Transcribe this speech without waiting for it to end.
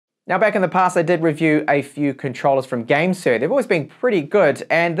Now, back in the past, I did review a few controllers from GameSir. They've always been pretty good,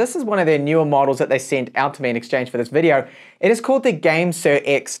 and this is one of their newer models that they sent out to me in exchange for this video. It is called the GameSir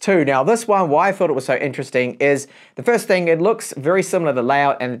X2. Now, this one, why I thought it was so interesting is the first thing, it looks very similar, the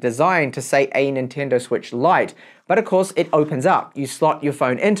layout and the design, to say a Nintendo Switch Lite. But of course, it opens up. You slot your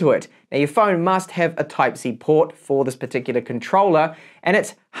phone into it. Now, your phone must have a Type-C port for this particular controller, and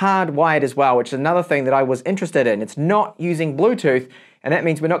it's hardwired as well, which is another thing that I was interested in. It's not using Bluetooth, and that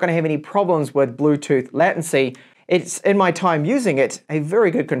means we're not going to have any problems with Bluetooth latency. It's, in my time using it, a very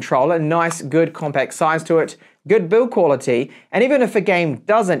good controller, nice, good compact size to it, good build quality, and even if a game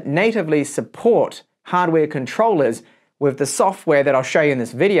doesn't natively support hardware controllers, with the software that I'll show you in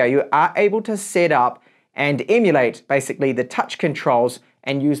this video, you are able to set up and emulate basically the touch controls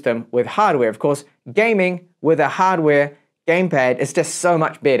and use them with hardware. Of course, gaming with a hardware gamepad is just so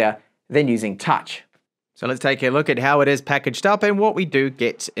much better than using touch. So let's take a look at how it is packaged up and what we do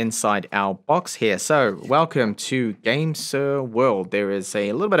get inside our box here. So welcome to GameSir World. There is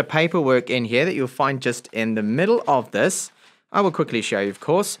a little bit of paperwork in here that you'll find just in the middle of this. I will quickly show you, of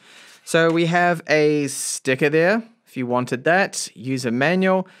course. So we have a sticker there, if you wanted that, user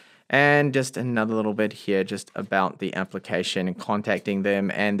manual, and just another little bit here just about the application and contacting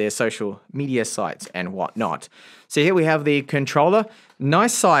them and their social media sites and whatnot. So here we have the controller.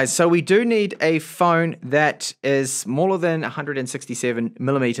 Nice size. So we do need a phone that is smaller than 167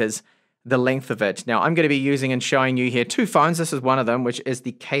 millimeters, the length of it. Now I'm going to be using and showing you here two phones. This is one of them, which is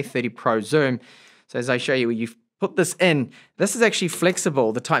the K30 Pro Zoom. So as I show you, you put this in, this is actually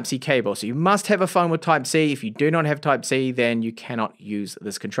flexible, the Type-C cable. So you must have a phone with Type-C. If you do not have Type-C, then you cannot use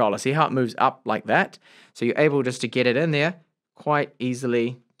this controller. See how it moves up like that? So you're able just to get it in there, quite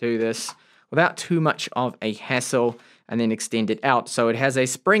easily do this without too much of a hassle, and then extend it out. So it has a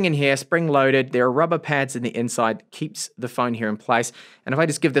spring in here, spring loaded. There are rubber pads in the inside, keeps the phone here in place. And if I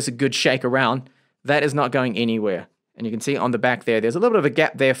just give this a good shake around, that is not going anywhere. And you can see on the back there, there's a little bit of a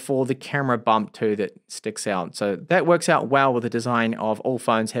gap there for the camera bump too that sticks out. So that works out well with the design of all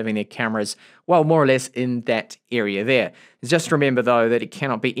phones having their cameras, well, more or less in that area there. Just remember though that it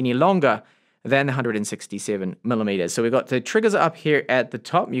cannot be any longer than 167 millimeters. So we've got the triggers up here at the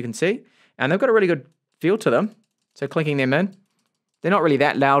top, you can see, and they've got a really good feel to them. So clicking them in, they're not really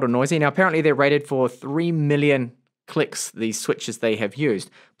that loud or noisy. Now apparently they're rated for 3 million clicks, these switches they have used.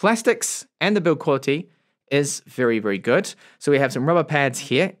 Plastics and the build quality is very, very good. So we have some rubber pads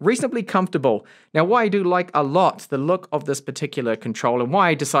here, reasonably comfortable. Now why I do like a lot the look of this particular controller, and why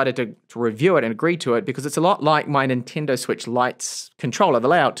I decided to review it and agree to it, because it's a lot like my Nintendo Switch Lite's controller, the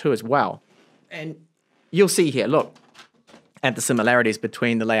layout too as well. And you'll see here, look at the similarities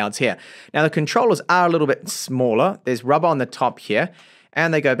between the layouts here. Now the controllers are a little bit smaller. There's rubber on the top here,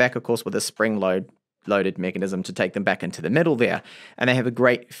 and they go back, of course, with a spring-loaded mechanism to take them back into the middle there, and they have a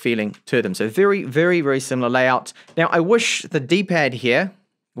great feeling to them. So very, very, very similar layout. Now I wish the D-pad here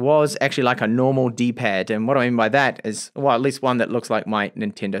was actually like a normal D-pad, and what I mean by that is, well, at least one that looks like my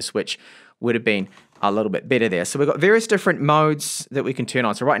Nintendo Switch would have been a little bit better there. So we've got various different modes that we can turn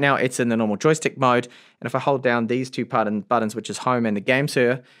on. So right now it's in the normal joystick mode, and if I hold down these two buttons, which is home and the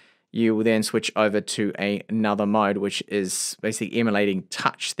GameSir, you will then switch over to another mode, which is basically emulating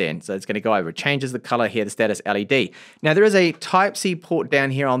touch then. So it's going to go over. It changes the color here, the status LED. Now there is a Type-C port down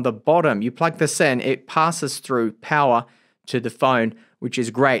here on the bottom. You plug this in, it passes through power to the phone, which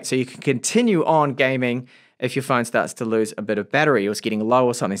is great. So you can continue on gaming if your phone starts to lose a bit of battery or it's getting low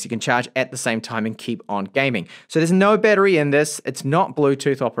or something, so you can charge at the same time and keep on gaming. So there's no battery in this, it's not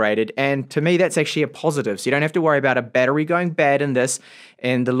Bluetooth operated, and to me that's actually a positive. So you don't have to worry about a battery going bad in this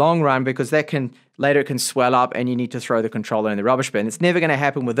in the long run, because that can, later it can swell up and you need to throw the controller in the rubbish bin. It's never gonna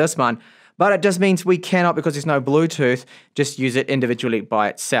happen with this one, but it just means we cannot, because there's no Bluetooth, just use it individually by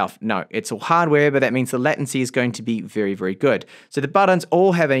itself. No, it's all hardware, but that means the latency is going to be very, very good. So the buttons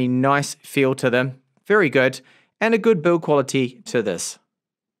all have a nice feel to them. Very good, and a good build quality to this.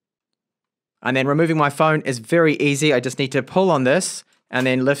 And then removing my phone is very easy. I just need to pull on this and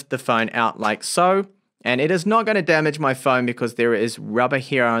then lift the phone out like so. And it is not going to damage my phone because there is rubber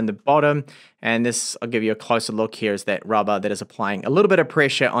here on the bottom. And this, I'll give you a closer look here, is that rubber that is applying a little bit of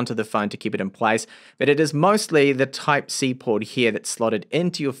pressure onto the phone to keep it in place. But it is mostly the Type-C port here that's slotted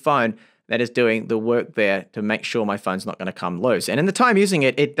into your phone that is doing the work there to make sure my phone's not going to come loose. And in the time using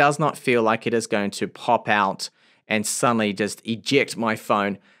it, it does not feel like it is going to pop out and suddenly just eject my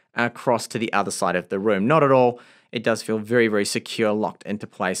phone across to the other side of the room. Not at all. It does feel very, very secure, locked into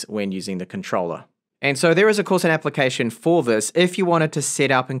place when using the controller. And so there is, of course, an application for this if you wanted to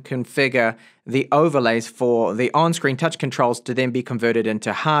set up and configure the overlays for the on-screen touch controls to then be converted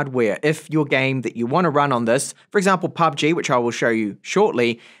into hardware. If your game that you want to run on this, for example, PUBG, which I will show you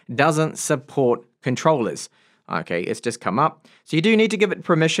shortly, doesn't support controllers. Okay, it's just come up. So you do need to give it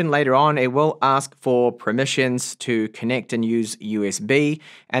permission later on. It will ask for permissions to connect and use USB,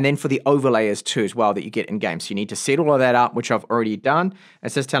 and then for the overlayers too as well that you get in game. So you need to set all of that up, which I've already done.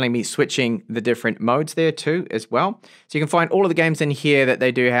 It's just telling me switching the different modes there too as well. So you can find all of the games in here that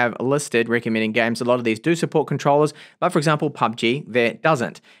they do have listed, recommending games. A lot of these do support controllers, but for example, PUBG, there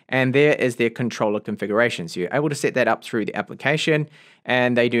doesn't. And there is their controller configuration. So you're able to set that up through the application,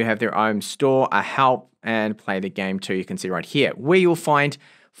 and they do have their own store, a help, and play the game too. You can see right here where you'll find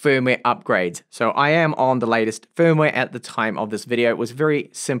firmware upgrades. So I am on the latest firmware at the time of this video. It was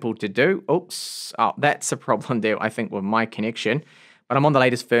very simple to do. Oops, oh, that's a problem there, I think, with my connection. But I'm on the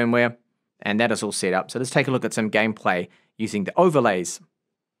latest firmware, and that is all set up. So let's take a look at some gameplay using the overlays.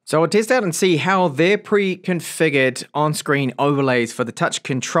 So we'll test out and see how their pre-configured on-screen overlays for the touch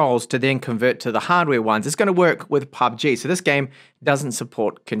controls to then convert to the hardware ones is going to work with PUBG. So this game doesn't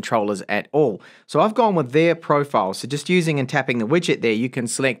support controllers at all. So I've gone with their profile. So just using and tapping the widget there, you can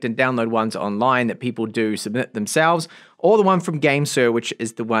select and download ones online that people do submit themselves, or the one from GameSir, which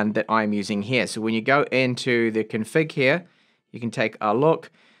is the one that I'm using here. So when you go into the config here, you can take a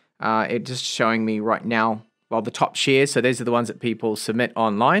look. It's just showing me right now, well, the top shares, so these are the ones that people submit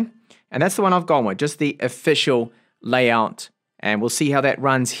online. And that's the one I've gone with, just the official layout. And we'll see how that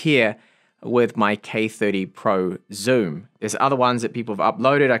runs here with my K30 Pro Zoom. There's other ones that people have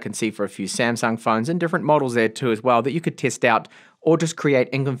uploaded. I can see for a few Samsung phones and different models there too as well that you could test out or just create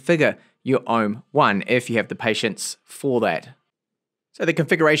and configure your own one if you have the patience for that. So the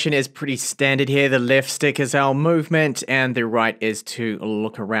configuration is pretty standard here. The left stick is our movement and the right is to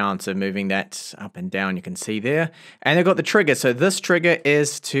look around. So moving that up and down, you can see there. And they've got the trigger. So this trigger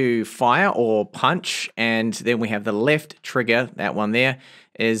is to fire or punch. And then we have the left trigger, that one there,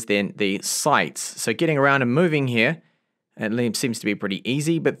 is then the sights. So getting around and moving here, it seems to be pretty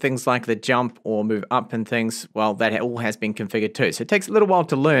easy, but things like the jump or move up and things, well, that all has been configured too. So it takes a little while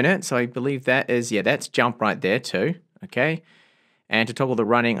to learn it. So I believe that is, yeah, that's jump right there too. Okay. And to toggle the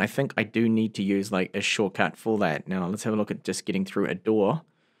running, I think I do need to use like a shortcut for that. Now let's have a look at just getting through a door.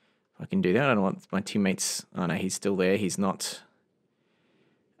 If I can do that. I don't want my teammates. Oh no, he's still there. He's not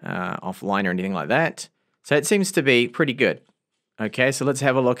offline or anything like that. So it seems to be pretty good. Okay, so let's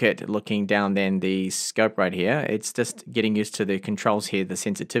have a look at looking down then the scope right here. It's just getting used to the controls here, the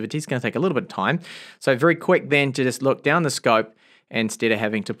sensitivity. It's going to take a little bit of time. So very quick then to just look down the scope instead of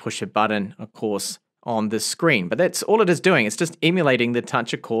having to push a button, of course, on the screen. But that's all it is doing. It's just emulating the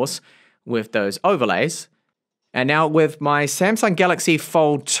touch, of course, with those overlays. And now with my Samsung Galaxy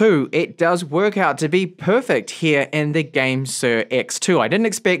Fold 2, it does work out to be perfect here in the GameSir X2. I didn't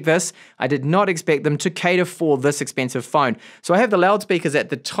expect this. I did not expect them to cater for this expensive phone. So I have the loudspeakers at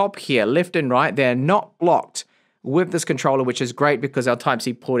the top here, left and right. They're not blocked with this controller, which is great because our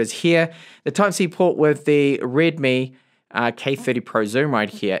Type-C port is here. The Type-C port with the Redmi K30 Pro Zoom right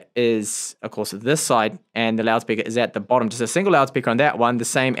here is, of course, this side, and the loudspeaker is at the bottom. Just a single loudspeaker on that one, the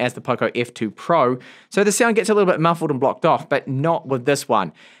same as the Poco F2 Pro. So the sound gets a little bit muffled and blocked off, but not with this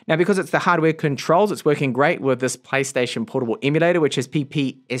one. Now, because it's the hardware controls, it's working great with this PlayStation Portable Emulator, which is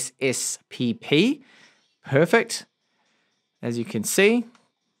PPSSPP. Perfect, as you can see.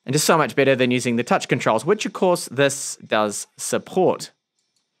 And just so much better than using the touch controls, which, of course, this does support.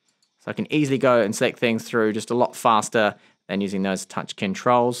 So I can easily go and select things through just a lot faster than using those touch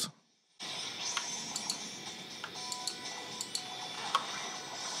controls.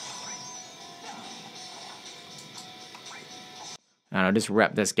 And I'll just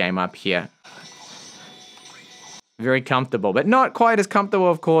wrap this game up here. Very comfortable, but not quite as comfortable,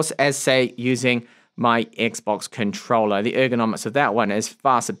 of course, as, say, using my Xbox controller. The ergonomics of that one is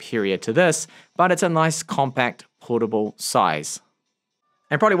far superior to this, but it's a nice, compact, portable size.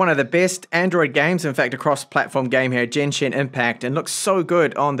 And probably one of the best Android games, in fact, a cross-platform game here, Genshin Impact, and looks so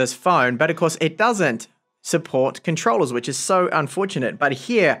good on this phone, but of course it doesn't support controllers, which is so unfortunate. But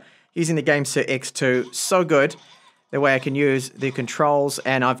here, using the GameSir X2, so good, the way I can use the controls,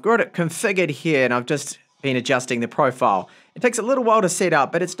 and I've got it configured here, and I've just been adjusting the profile. It takes a little while to set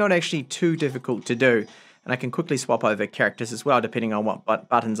up, but it's not actually too difficult to do. And I can quickly swap over characters as well, depending on what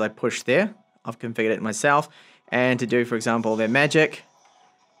buttons I push there. I've configured it myself. And to do, for example, their magic.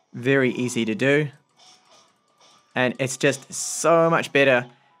 Very easy to do. And it's just so much better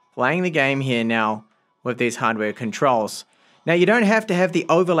playing the game here now with these hardware controls. Now, you don't have to have the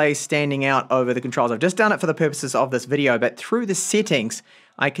overlay standing out over the controls. I've just done it for the purposes of this video, but through the settings,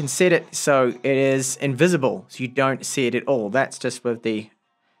 I can set it so it is invisible, so you don't see it at all. That's just with the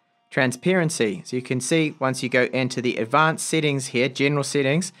transparency. So you can see once you go into the advanced settings here, general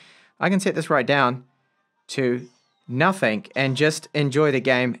settings, I can set this right down to nothing and just enjoy the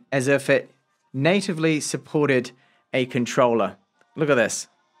game as if it natively supported a controller. Look at this.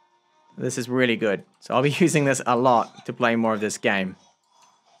 This is really good. So I'll be using this a lot to play more of this game.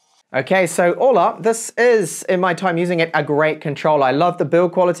 Okay, so all up, this is, in my time using it, a great controller. I love the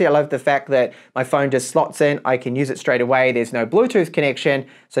build quality. I love the fact that my phone just slots in. I can use it straight away. There's no Bluetooth connection,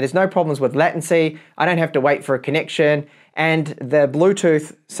 so there's no problems with latency. I don't have to wait for a connection. And the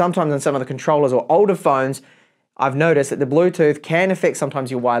Bluetooth, sometimes on some of the controllers or older phones, I've noticed that the Bluetooth can affect sometimes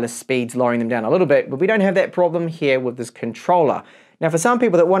your wireless speeds, lowering them down a little bit, but we don't have that problem here with this controller. Now, for some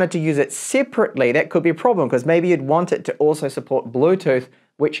people that wanted to use it separately, that could be a problem because maybe you'd want it to also support Bluetooth,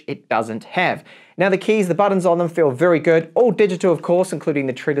 which it doesn't have. Now the keys, the buttons on them feel very good. All digital, of course, including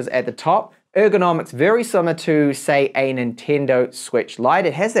the triggers at the top. Ergonomics, very similar to, say, a Nintendo Switch Lite.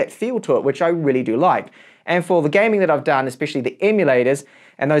 It has that feel to it, which I really do like. And for the gaming that I've done, especially the emulators,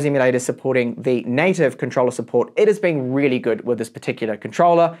 and those emulators supporting the native controller support, it has been really good with this particular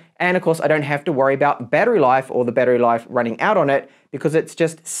controller. And of course, I don't have to worry about battery life or the battery life running out on it because it's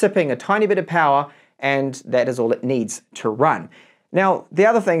just sipping a tiny bit of power and that is all it needs to run. Now, the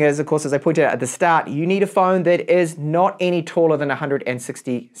other thing is, of course, as I pointed out at the start, you need a phone that is not any taller than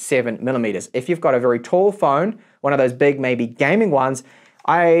 167 millimeters. If you've got a very tall phone, one of those big, maybe gaming ones,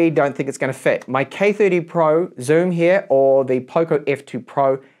 I don't think it's going to fit. My K30 Pro Zoom here or the Poco F2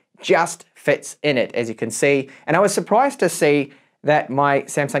 Pro just fits in it, as you can see. And I was surprised to see that my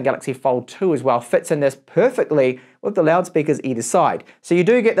Samsung Galaxy Fold 2 as well fits in this perfectly with the loudspeakers either side. So you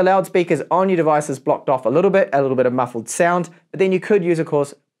do get the loudspeakers on your devices blocked off a little bit of muffled sound, but then you could use, of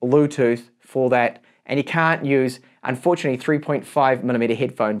course, Bluetooth for that. And you can't use, unfortunately, 3.5mm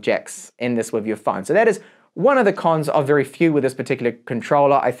headphone jacks in this with your phone. So that is one of the cons of very few with this particular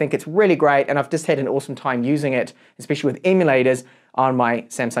controller. I think it's really great, and I've just had an awesome time using it, especially with emulators on my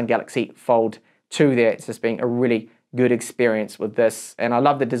Samsung Galaxy Fold 2 there. It's just been a really good experience with this, and I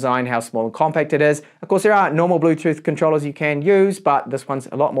love the design, how small and compact it is. Of course, there are normal Bluetooth controllers you can use, but this one's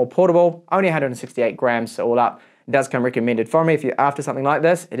a lot more portable, only 168 grams, so all up. It does come recommended for me if you're after something like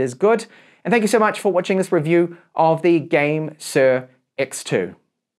this. It is good. And thank you so much for watching this review of the GameSir X2.